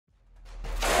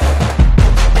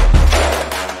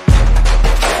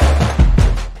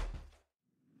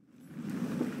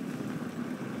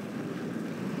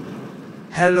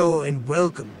Hello and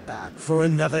welcome back for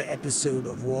another episode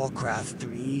of Warcraft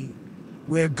 3.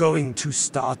 We're going to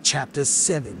start Chapter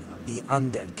 7 of the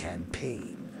Undead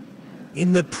campaign.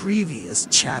 In the previous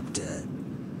chapter,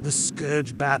 the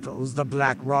Scourge battles the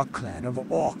Black Rock clan of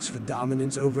Orcs for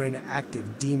dominance over an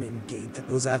active demon gate that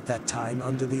was at that time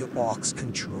under the Orcs'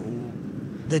 control.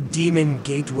 The demon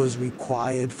gate was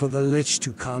required for the Lich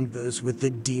to converse with the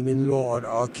demon lord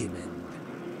Archimonde,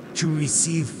 to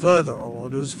receive further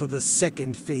orders for the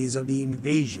second phase of the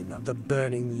invasion of the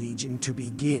Burning Legion to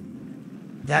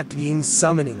begin, that being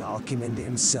summoning Archimonde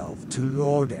himself to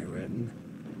Lord Aaron.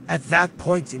 At that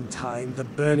point in time, the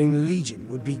Burning Legion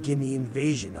would begin the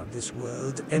invasion of this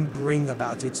world and bring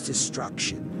about its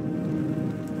destruction.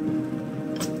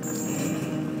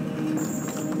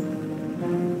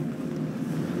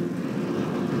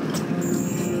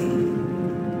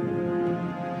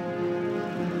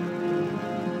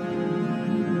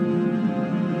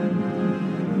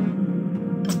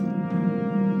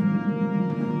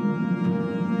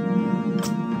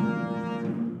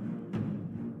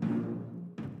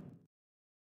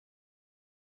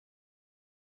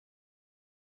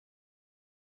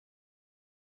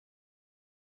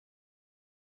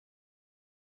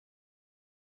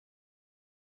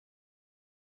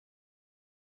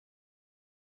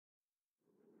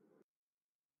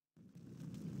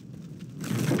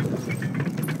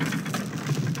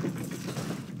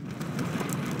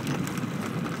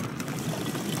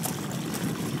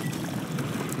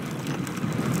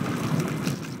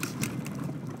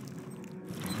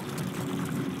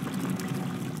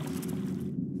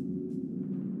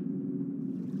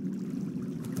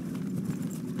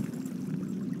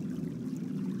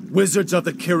 Wizards of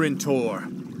the Kirin Tor,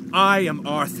 I am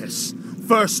Arthas,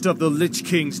 first of the Lich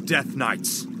King's Death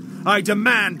Knights. I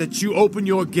demand that you open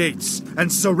your gates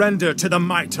and surrender to the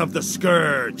might of the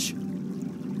Scourge.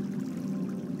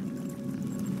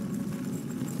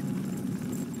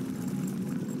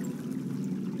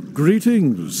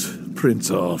 Greetings,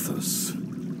 Prince Arthas.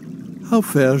 How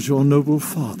fares your noble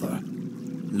father?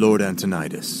 Lord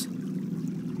Antonidas,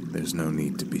 there's no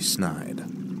need to be snide.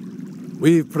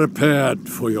 We've prepared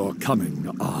for your coming,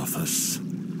 Arthas.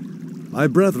 My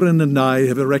brethren and I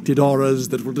have erected auras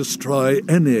that will destroy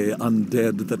any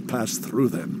undead that pass through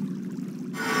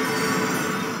them.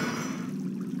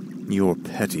 Your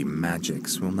petty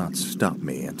magics will not stop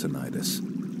me, Antonidas.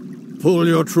 Pull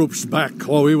your troops back,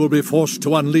 or we will be forced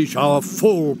to unleash our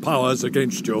full powers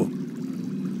against you.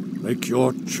 Make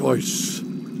your choice,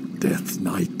 Death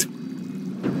Knight.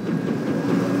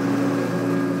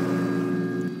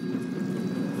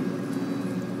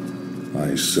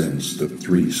 I sense that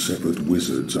 3 separate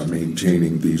wizards are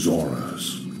maintaining these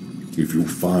auras. If you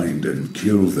find and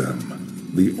kill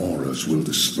them, the auras will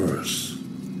disperse.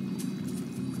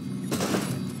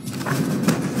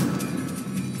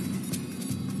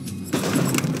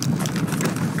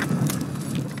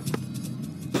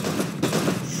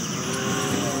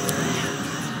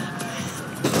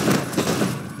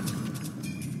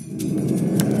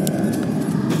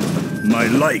 My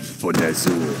life for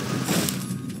Nezul.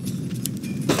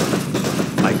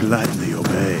 I gladly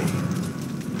obey.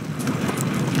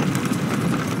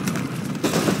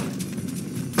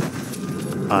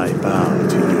 I bow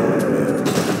to your will.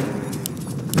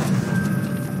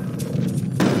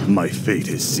 My fate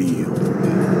is sealed.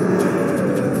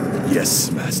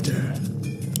 Yes, Master.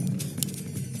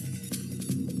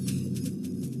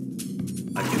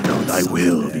 I cannot. Thy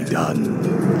will be done.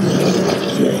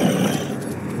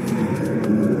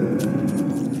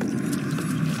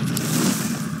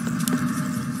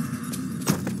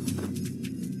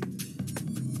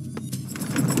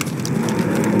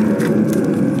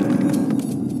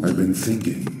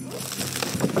 Thinking.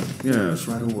 Yes,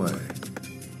 right away.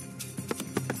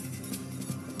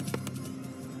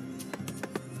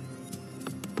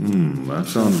 That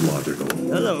sounds logical.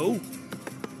 Hello.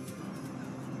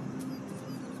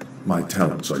 My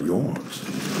talents are yours.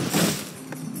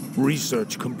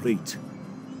 Research complete.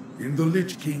 In the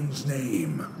Lich King's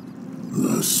name,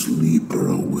 the sleeper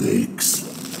awakes.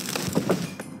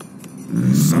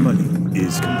 Summoning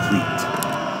is complete.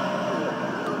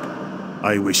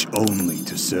 I wish only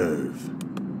to serve.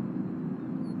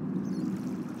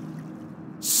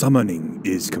 Summoning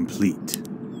is complete.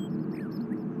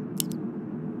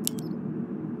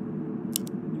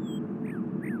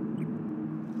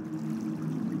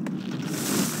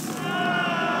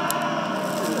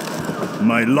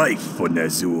 My life for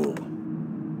Nezul.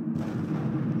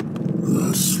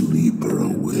 The sleeper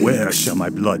awakes. Where shall my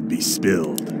blood be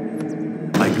spilled?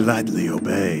 I gladly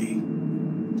obey.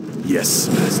 Yes,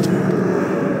 Master.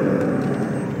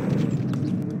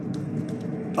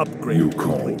 Upgrade You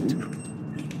complete. called?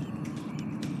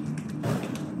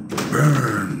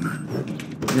 Burn!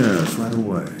 Yes, right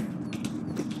away.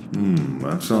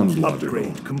 That sounds logical.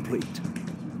 Upgrade complete.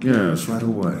 Yes, right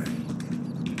away.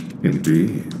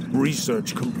 Indeed.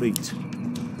 Research complete.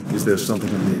 Is there something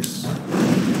amiss?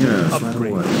 Yes,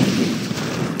 Upgrade right away.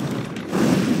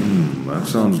 That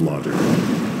sounds logical.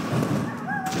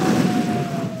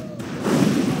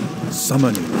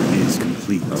 Summoning is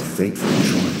complete. A fateful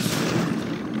choice.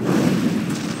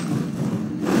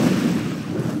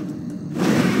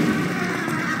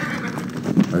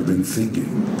 I've been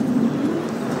thinking.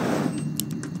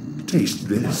 Taste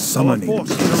this. Summoning is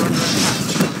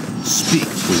complete. Speak,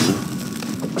 fool.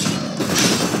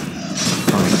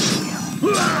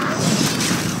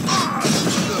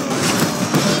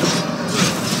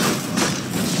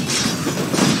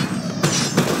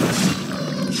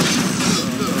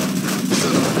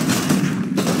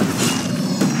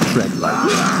 Tread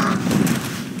lightly.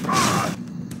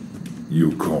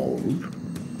 You called?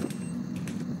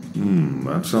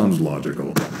 That sounds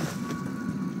logical.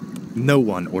 No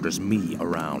one orders me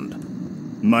around.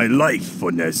 My life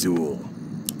for Ner'zhul.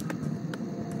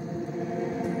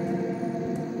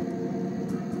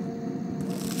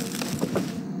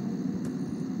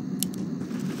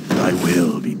 Thy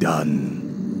will be done.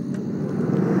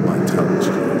 My talents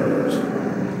yours.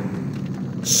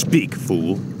 Speak,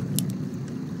 fool.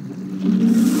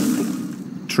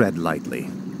 Tread lightly.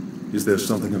 Is there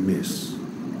something amiss?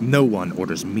 No one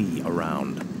orders me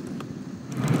around.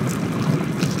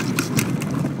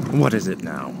 What is it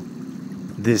now?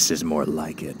 This is more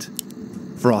like it.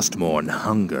 Frostmourne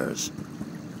hungers.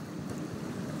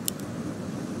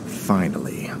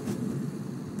 Finally. A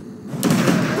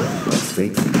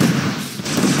fateful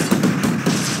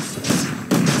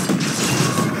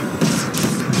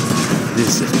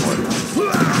This is more like it.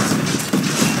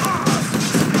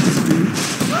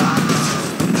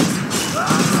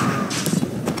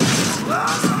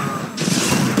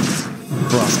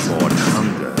 Frostmourne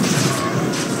hungers.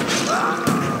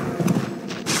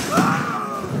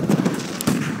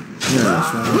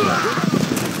 Yes,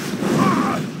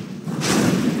 right.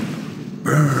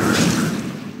 Burn!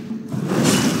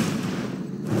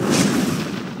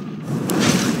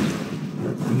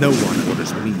 No one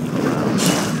orders me around.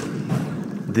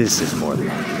 This is more like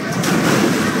it.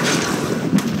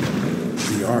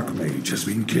 The Archmage has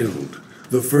been killed.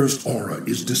 The first aura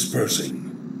is dispersing.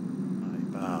 I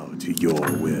bow to your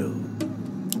will.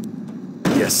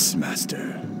 Yes,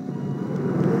 Master.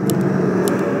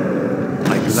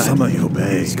 I gladly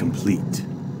obey. Is complete.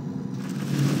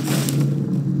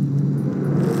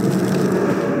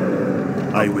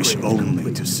 I wish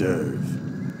only to serve.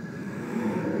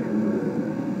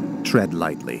 Tread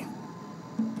lightly.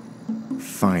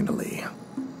 Finally.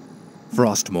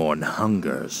 Frostmourne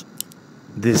hungers.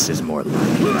 This is more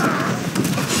like it.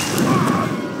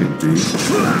 Indeed.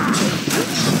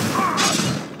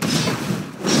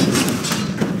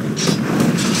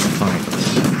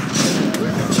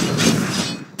 Finally.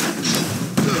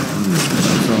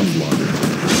 That sounds logical.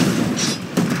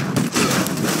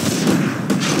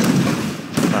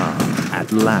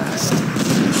 At last.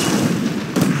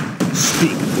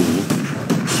 Speak, fool.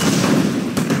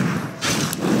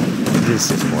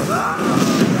 This is more like it.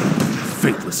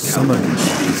 Faithless Summoning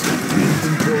coward. is complete.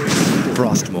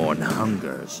 Frostmourne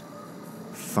hungers.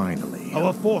 Finally.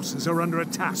 Our forces are under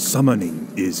attack.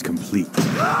 Summoning is complete.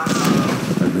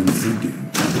 I've been thinking.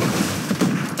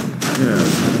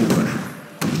 Yes, anyway.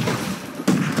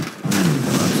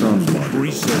 That sounds logical.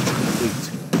 Research complete.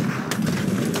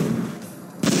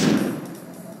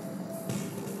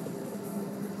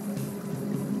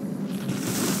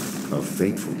 A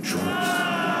fateful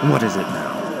choice. What is it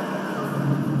now?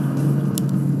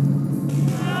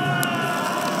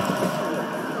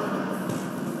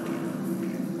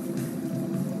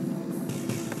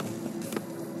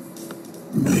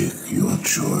 Make your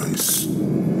choice.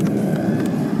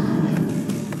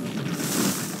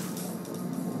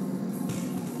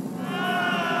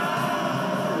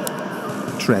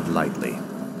 Tread lightly.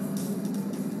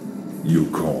 You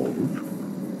called?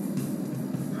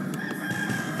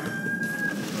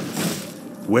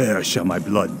 Where shall my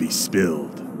blood be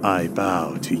spilled? I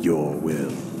bow to your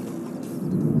will.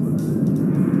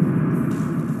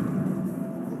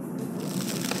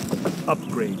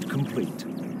 Upgrade complete.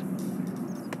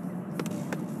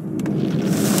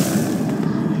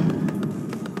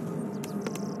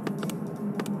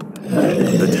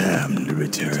 The damned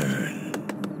return.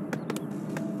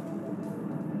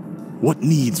 What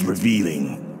needs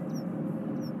revealing?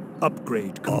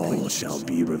 Upgrade complete. All shall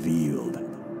be revealed.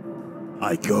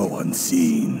 I go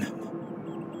unseen.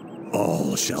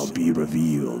 all shall be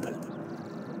revealed.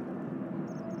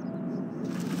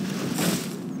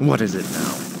 What is it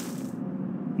now?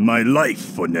 My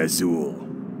life for Ner'zhul.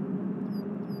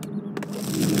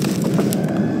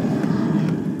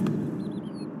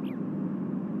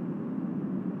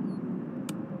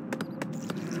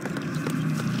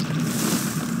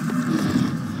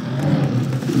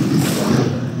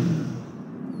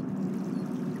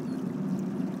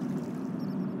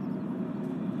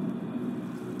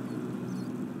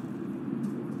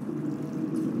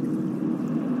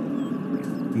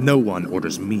 No one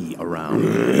orders me around.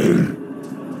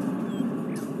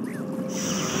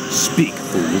 Speak,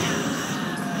 fool.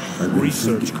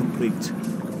 Research complete.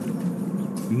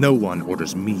 No one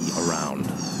orders me around.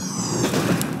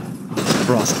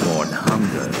 Frostborn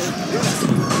hungers.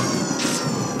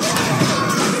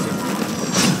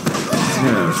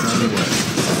 Yes, anyway.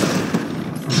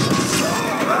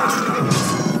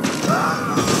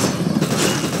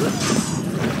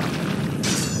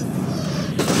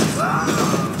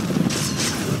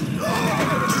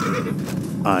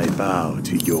 I bow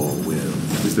to your will.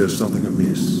 Is there something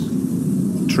amiss?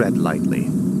 Tread lightly.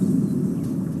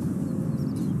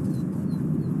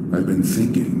 I've been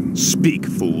thinking. Speak,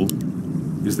 fool.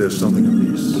 Is there something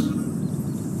amiss?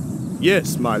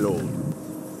 Yes, my lord.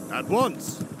 At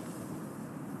once.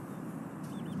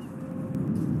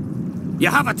 You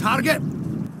have a target?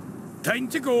 Time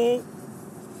to go.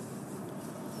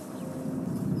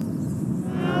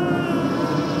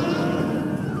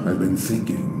 I've been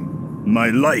thinking. My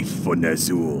life for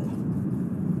Ner'zhul.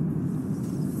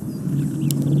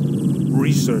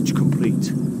 Research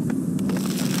complete.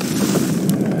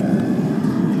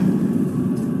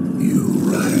 You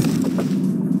rang.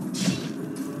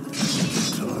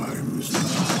 Time is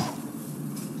now.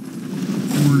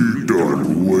 We're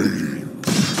done waiting.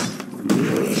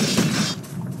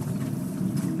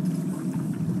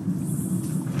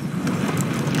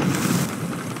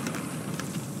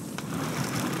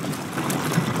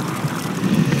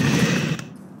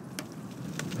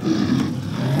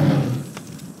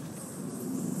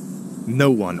 No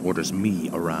one orders me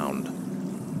around.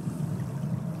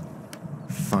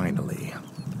 Finally.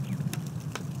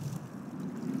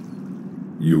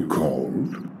 You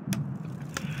called?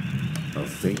 A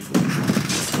faithful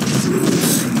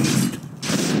proceed.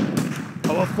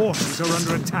 Our forces are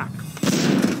under attack.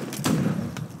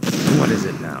 What is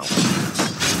it now?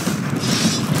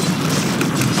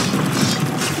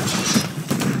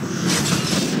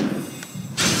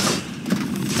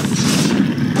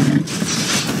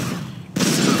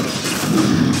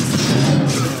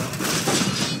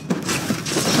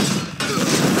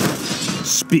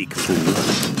 Speak, fool.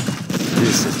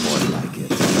 This is more like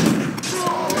it.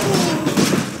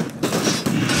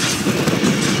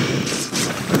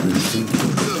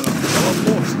 Our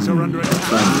forces are under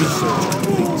attack.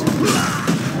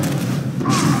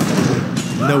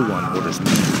 No one orders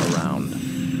me around.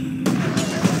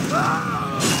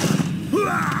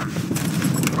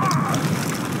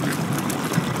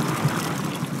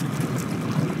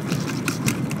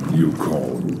 You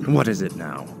called? What is it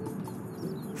now?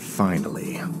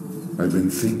 Finally. I've been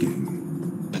thinking.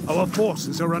 Our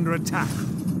forces are under attack.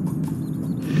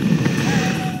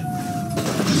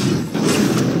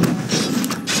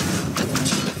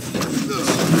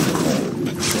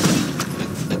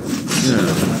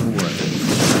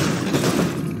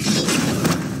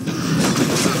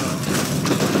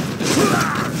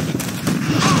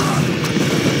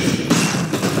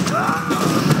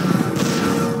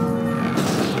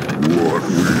 What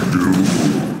we do?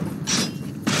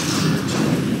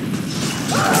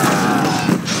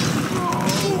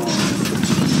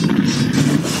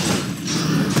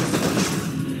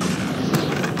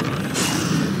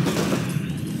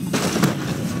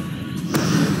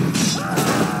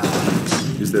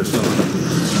 Is there something?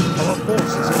 Our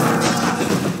forces are under attack.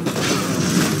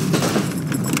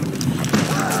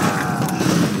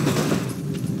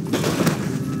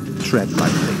 Tread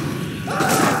lightly.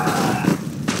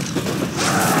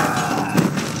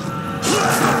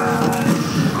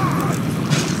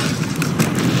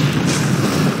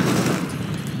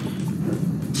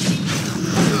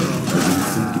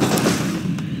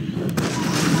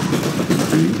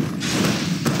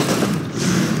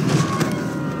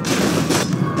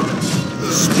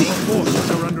 Our forces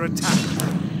are under attack.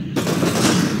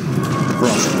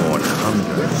 Frostborn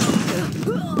hungers.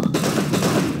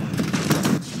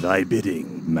 Thy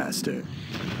bidding, master.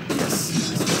 Yes,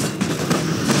 master.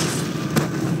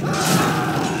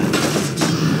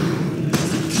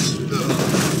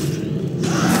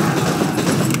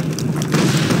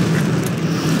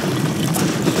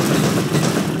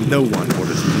 No one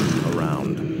orders me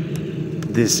around.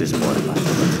 This is more like it.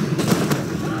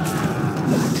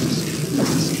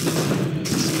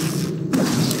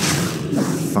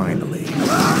 Finally.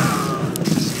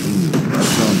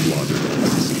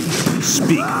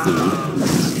 Speak, fool.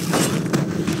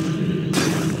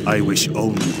 I wish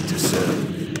only to serve.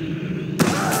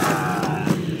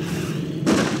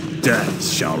 Death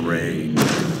shall reign.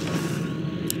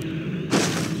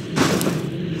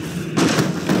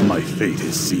 My fate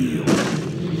is sealed.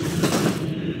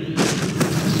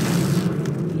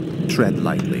 Tread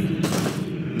lightly.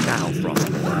 Now,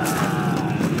 Frostborn.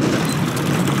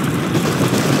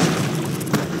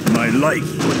 My life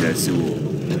for Ner'zhul.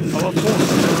 Our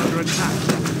forces are under attack.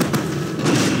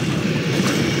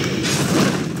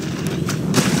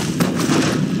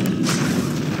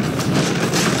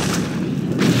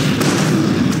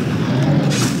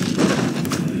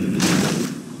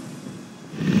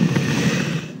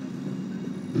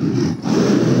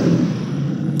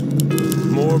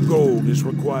 More gold is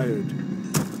required.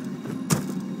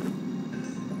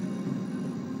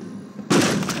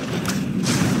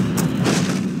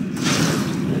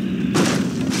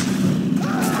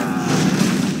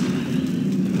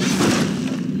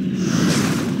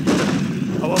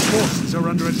 Our forces are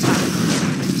under attack.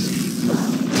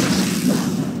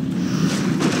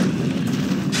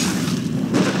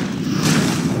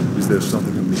 Is there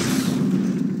something amiss?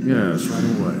 Yes, right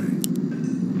away.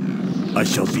 I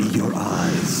shall be your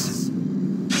eyes.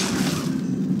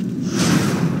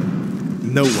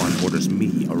 No one orders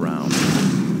me around.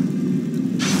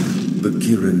 The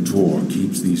Kirin Tor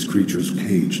keeps these creatures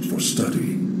caged for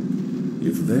study.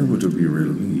 If they were to be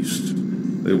released,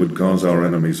 they would cause our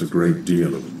enemies a great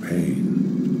deal of pain.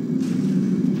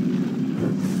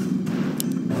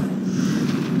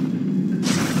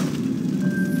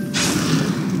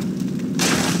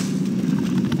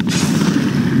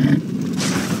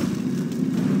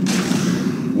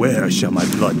 Where shall my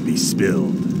blood be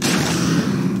spilled?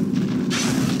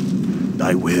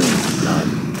 Thy will be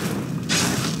done.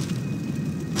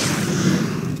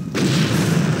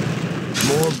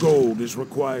 More gold is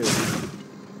required.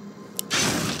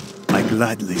 I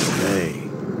gladly obey.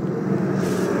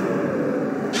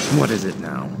 What is it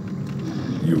now?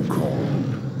 You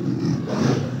called.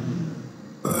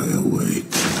 I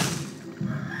await.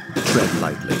 Tread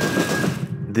lightly.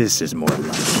 This is more like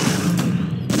it.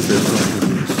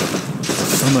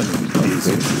 Summoning is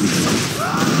complete.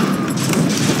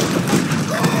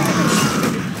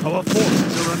 Our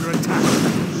forces are under attack.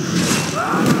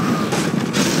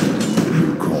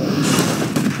 You called.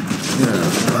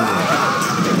 Yes.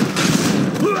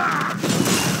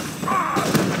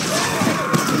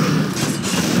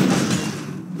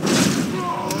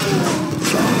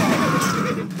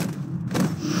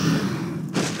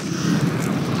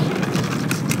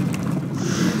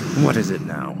 What is it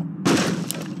now?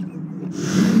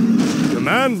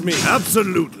 Command me.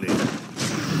 Absolutely.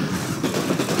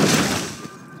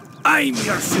 I'm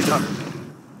your shooter.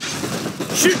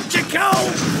 Shoot to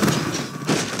kill!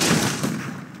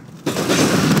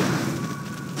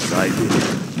 Thy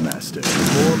bidding, master.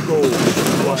 More gold is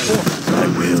required. Thy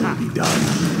will be done.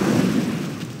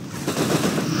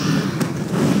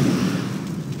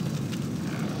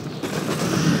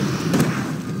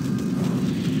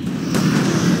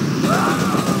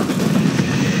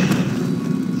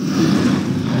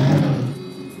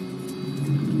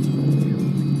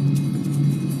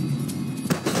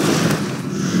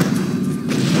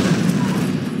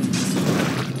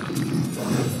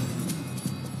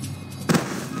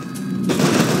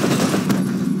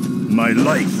 My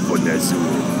life for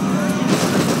Ner'zhul.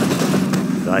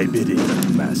 Thy bidding,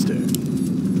 master.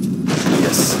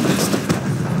 Yes, master.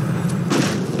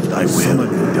 Thy will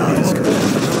be done.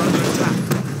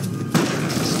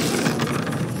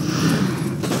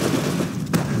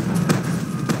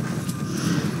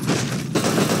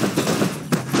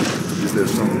 Is there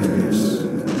something amiss?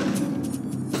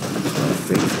 Our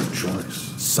fateful choice.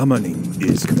 Summoning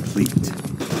is complete.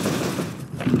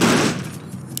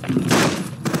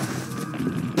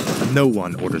 No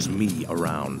one orders me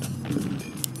around.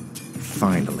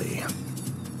 Finally.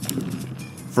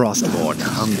 Frostborn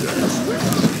hungers.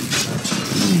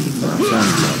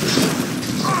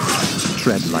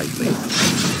 Tread lightly.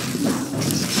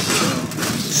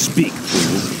 Speak,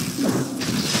 fool.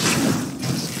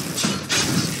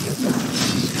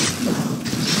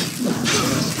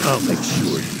 I'll make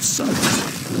sure you suffer.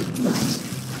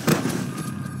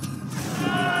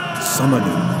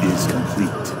 Summoning is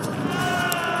complete.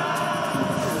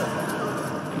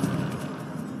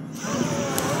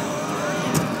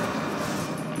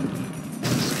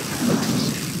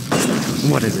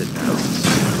 What is it now?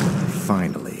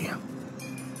 Finally.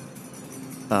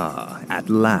 At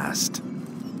last.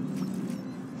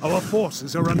 Our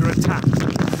forces are under attack.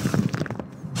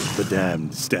 The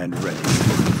damned stand ready.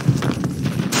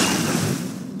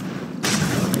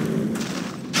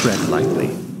 Tread lightly.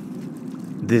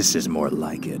 This is more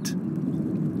like it.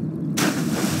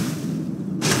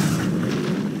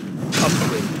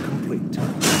 Upgrade complete.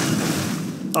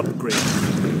 Upgrade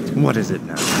complete. What is it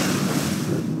now?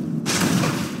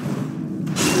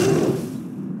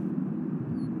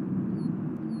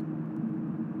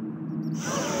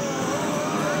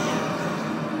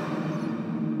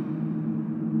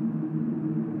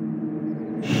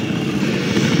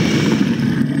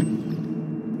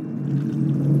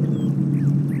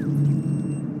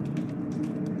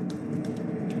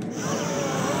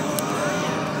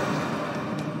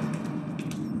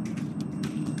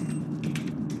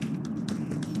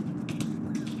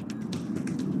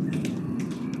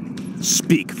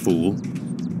 Speak, fool.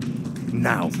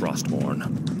 Now, Frostmourne.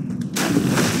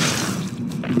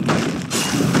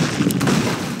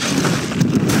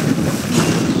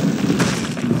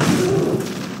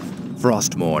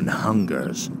 Frostmourne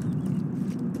hungers.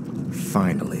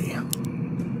 Finally.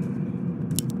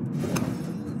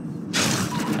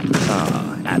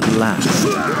 At last.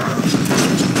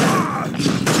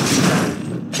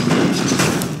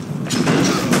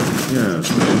 Yes.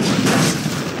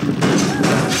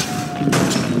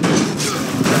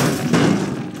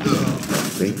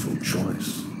 Fateful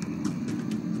choice.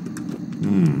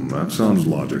 That sounds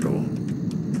logical.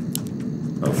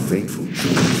 A fateful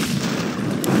choice.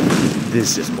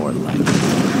 This is more like it.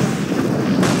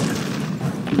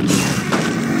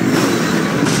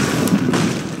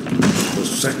 The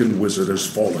second wizard has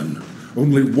fallen.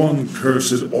 Only one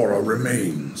cursed aura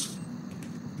remains.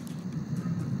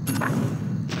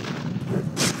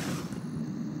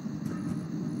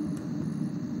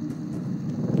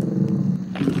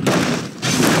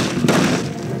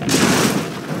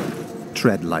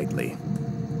 Tread lightly.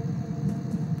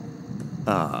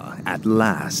 At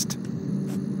last.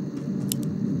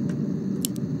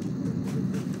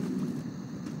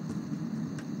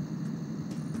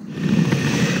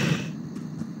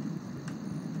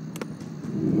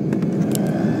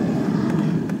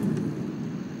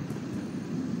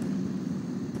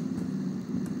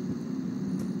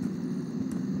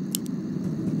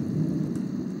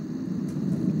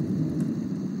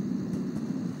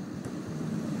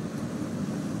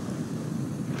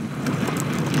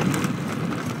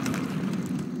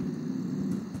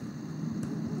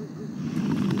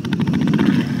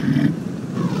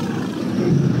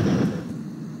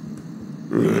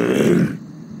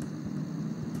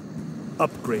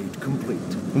 Upgrade complete.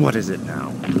 What is it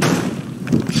now?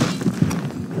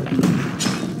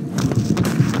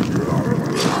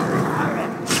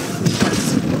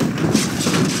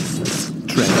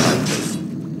 Tread lightly.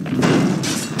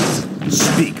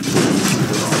 Speak, fool.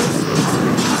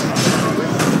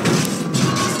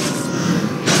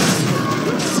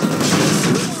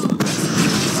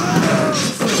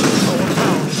 Our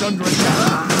town is under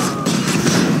attack.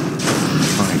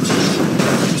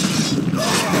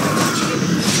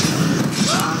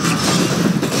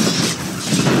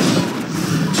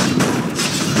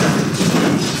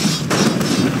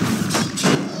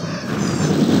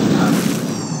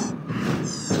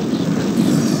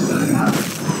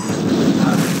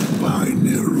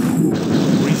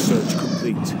 Research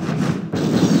complete.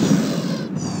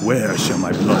 Where shall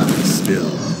my blood be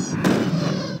spilled?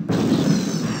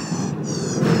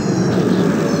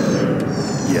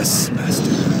 Yes,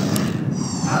 master.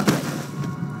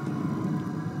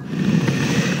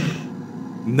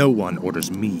 No one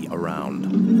orders me around.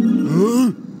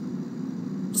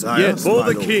 Sire, Yes, for my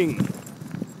the lord. king.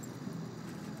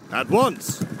 At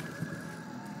once.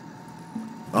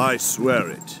 I swear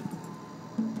it.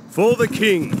 For the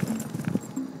king.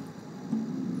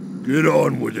 Get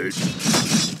on with it.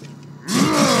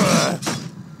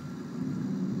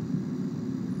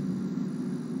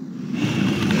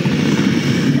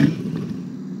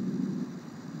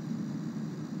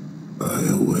 I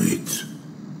await.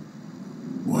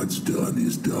 What's done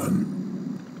is done.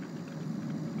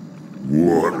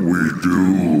 What we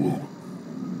do,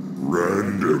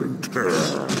 rend and tear.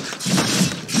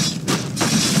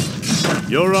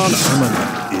 Your Honor.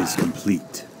 Archimonde is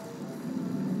complete.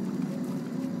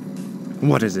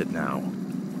 What is it now?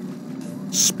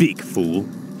 Speak, fool.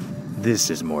 This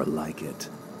is more like it.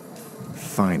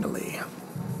 Finally.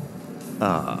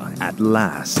 At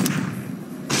last.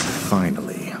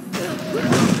 Finally.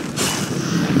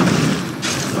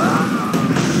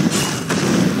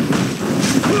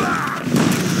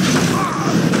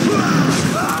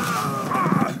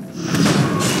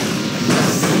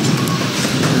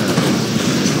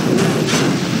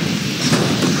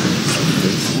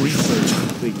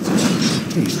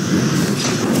 Taste this.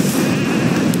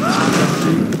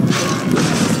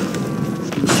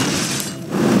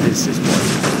 This is what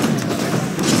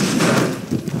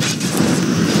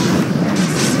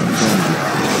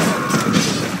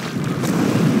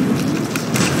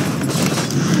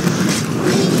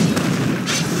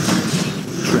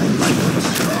tread lightly.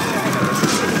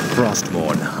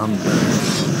 Frostborn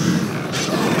hungers.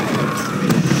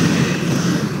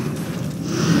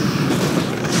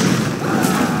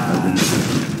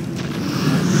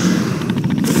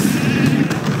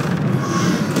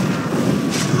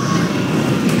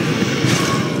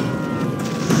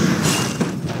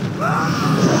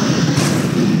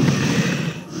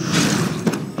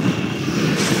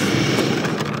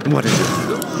 What is it?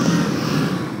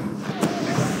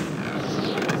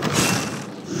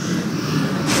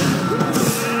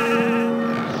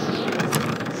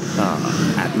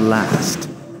 Ah, at last.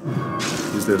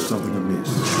 Is there something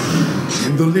amiss?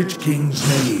 In the Lich King's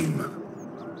name.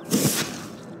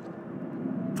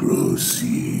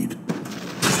 Proceed.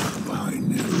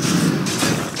 Binary.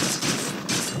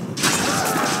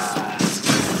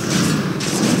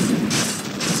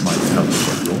 My talents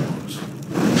are yours.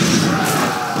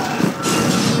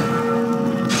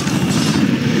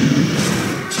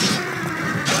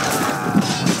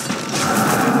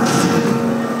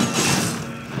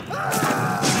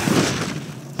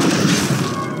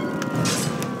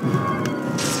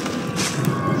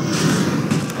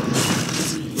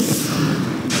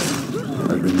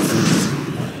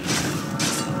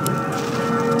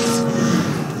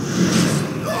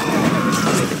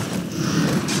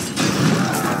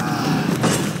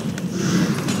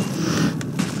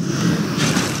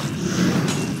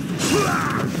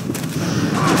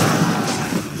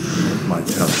 My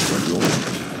talents are yours.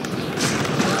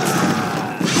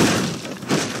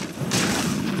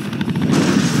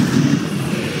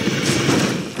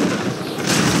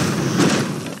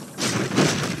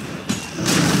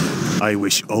 I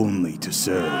wish only to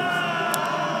serve.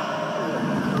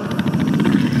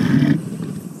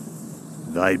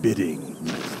 Thy bidding.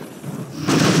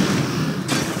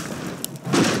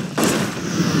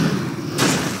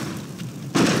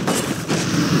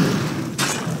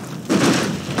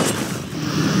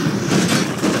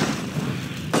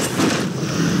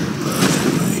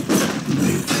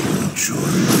 Make your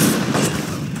choice.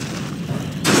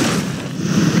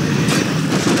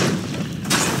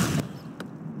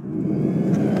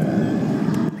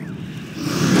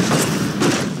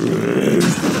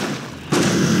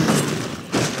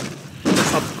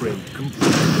 Upgrade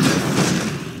complete.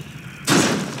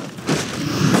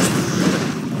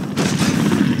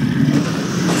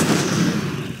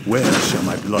 Where shall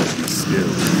my blood be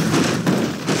spilled?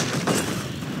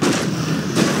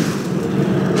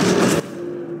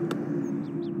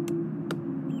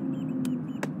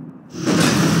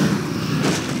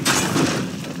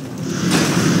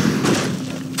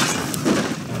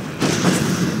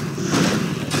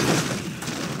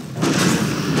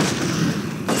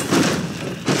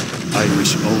 I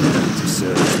wish only to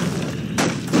serve.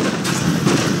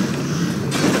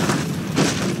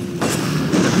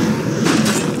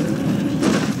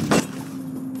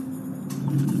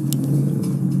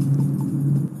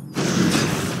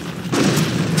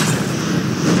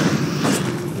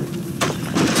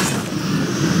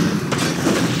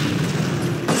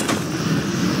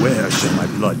 Where shall my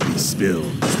blood be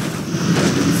spilled?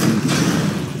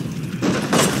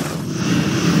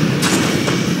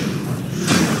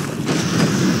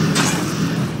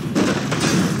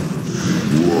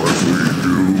 What we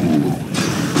do?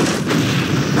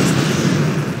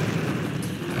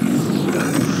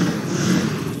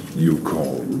 You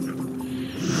called.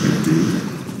 Indeed.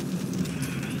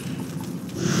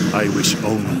 I wish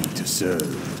only to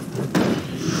serve.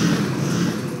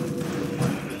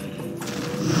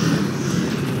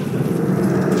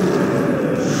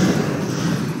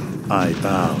 I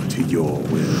bow to your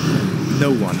will.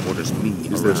 No one orders me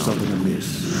Is there something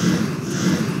amiss?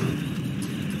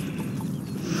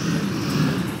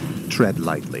 Tread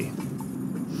lightly.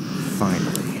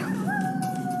 Finally.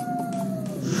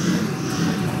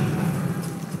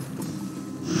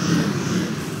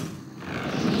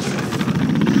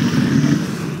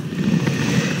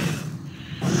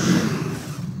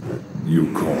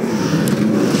 You called.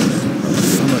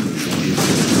 Summon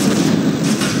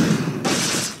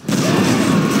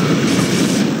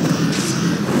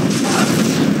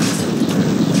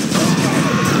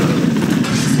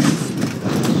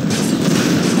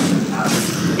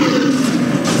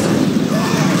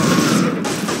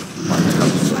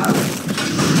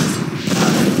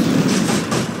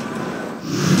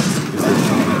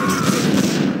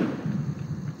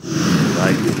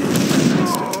I bidding.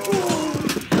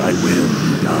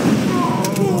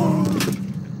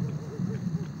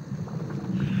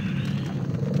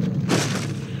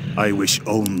 I wish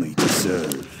only to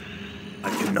serve. I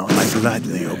cannot. I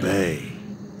gladly obey.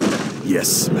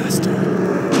 Yes, master.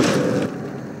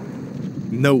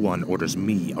 No one orders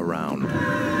me around.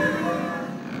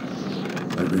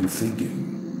 I've been thinking.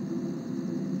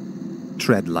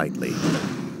 Tread lightly.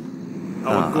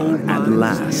 Our gold At mine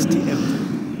last. is nearly empty.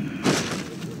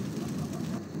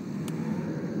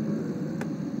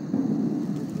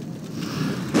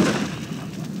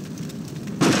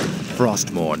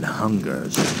 Frostmourne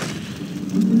hungers.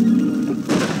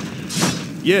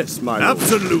 Yes, my lord.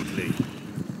 Absolutely.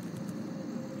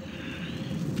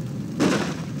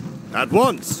 At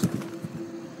once.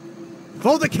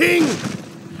 For the king!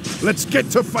 Let's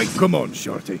get to fight. Come on,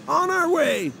 Shorty. On our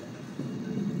way.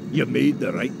 You made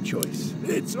the right choice.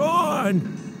 It's on.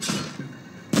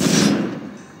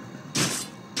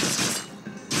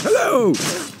 Hello!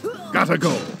 Gotta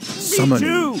go.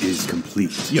 Summoning is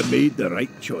complete. You made the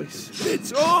right choice.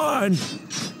 It's on.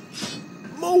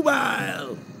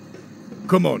 Mobile!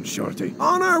 Come on, Shorty.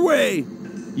 On our way.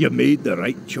 You made the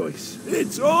right choice.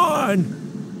 It's on.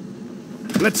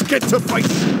 Let's get to fight.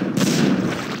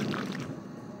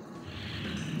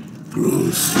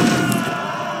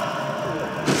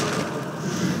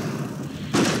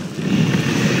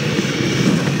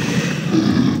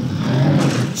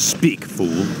 Speak,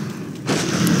 fool.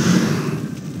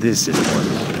 This is more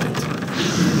like it.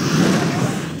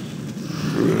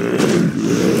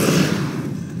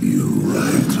 You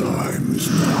right times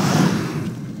now.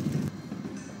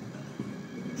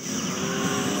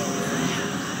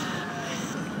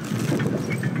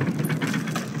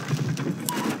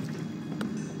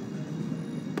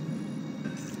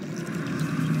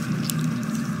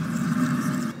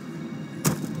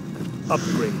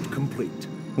 Upgrade complete.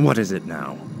 What is it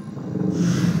now?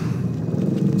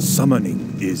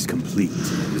 Summoning is complete.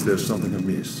 Is there something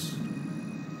amiss?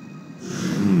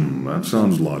 That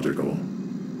sounds logical.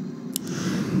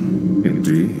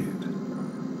 Indeed.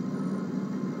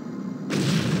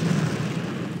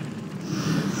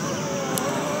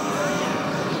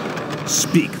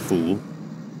 Speak, fool.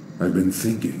 I've been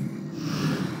thinking.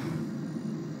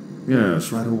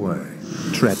 Yes, right away.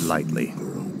 Tread lightly.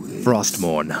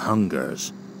 Frostmourne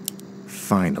hungers.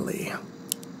 Finally.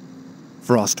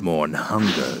 Frostmourne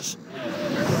hungers.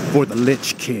 For the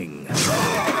Lich King.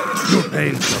 Your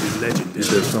pains are legendary. Is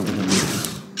there something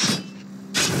amiss?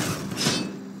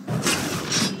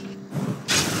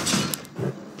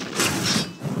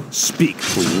 Speak,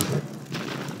 fool.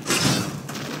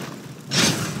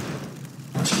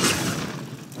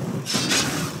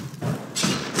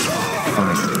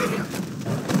 Finally.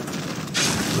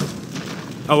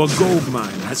 Our gold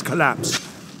mine has collapsed.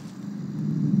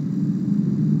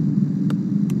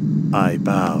 I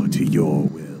bow to your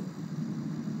will.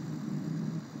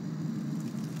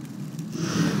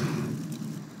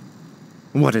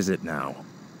 What is it now?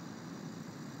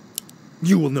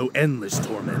 You will know endless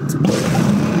torment.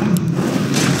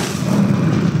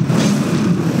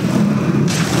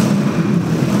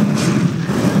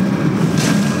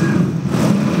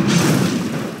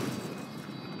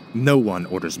 No one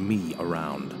orders me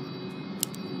around.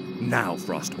 Now,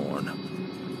 Frostmourne.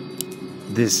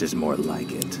 This is more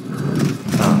like it.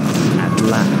 At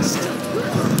last.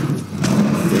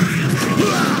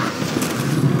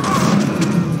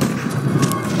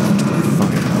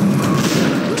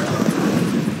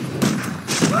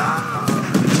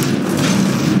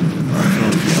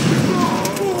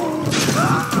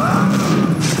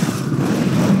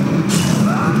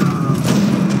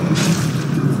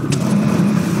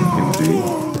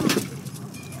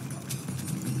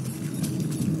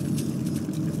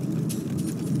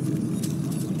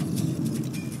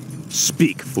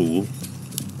 Speak, fool.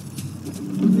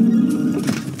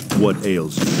 What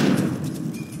ails you?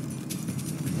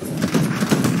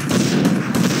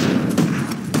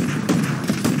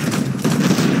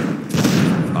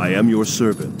 I am your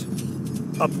servant.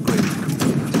 Upgrade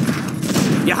complete.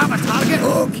 You have a target?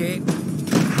 Okay.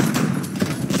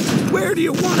 Where do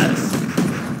you want us?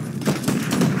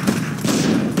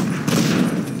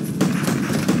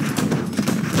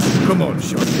 Come on,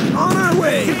 Shorty. On our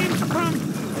way!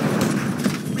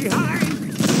 Behind!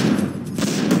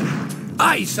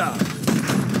 Aye, sir.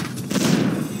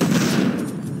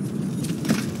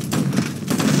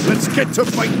 Let's get to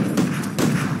fighting!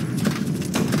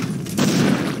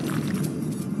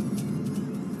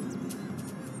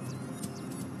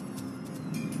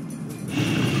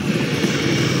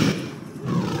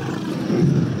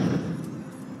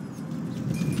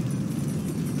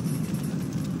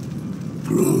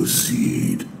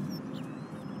 Proceed.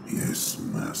 Yes,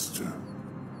 master.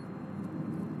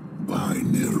 By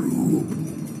Neru.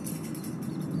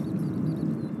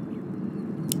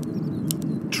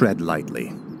 Tread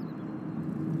lightly.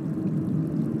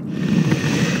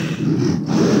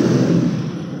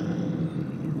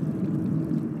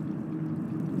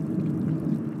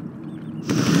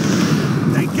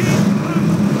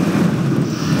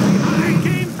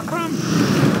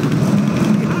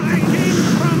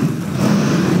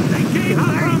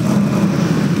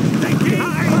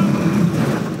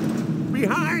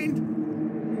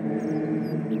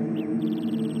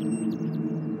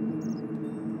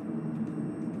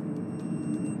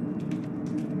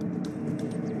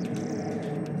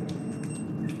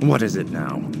 What is it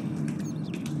now?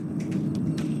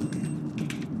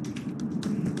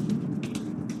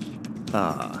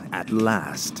 Ah, at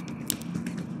last.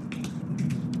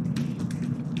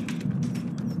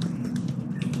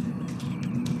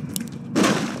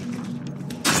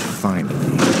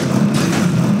 Finally.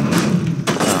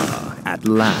 Ah, at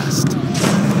last.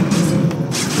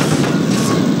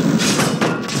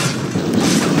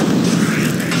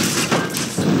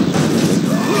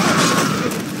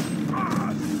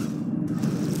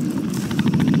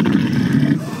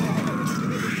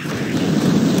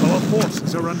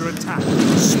 Are under attack.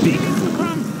 Speak.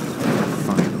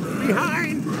 Finally.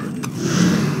 Behind!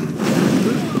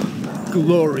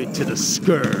 Glory to the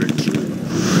scourge.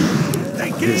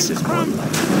 This is more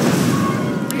like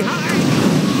Behind!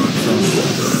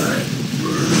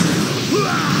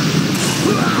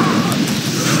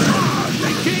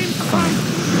 They came from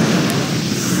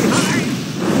behind!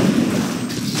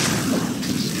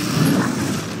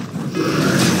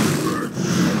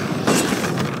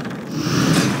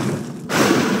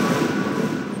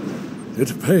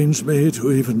 It pains me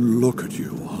to even look at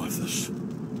you, Arthas.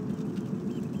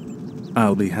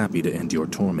 I'll be happy to end your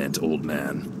torment, old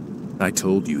man. I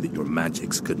told you that your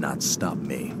magics could not stop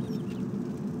me.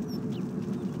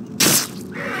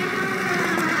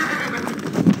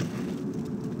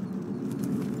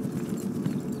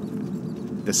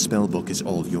 The spellbook is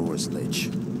all yours,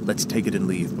 Lich. Let's take it and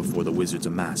leave before the wizards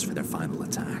amass for their final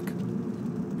attack.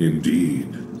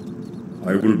 Indeed.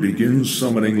 I will begin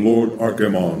summoning Lord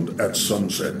Archimonde at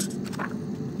sunset.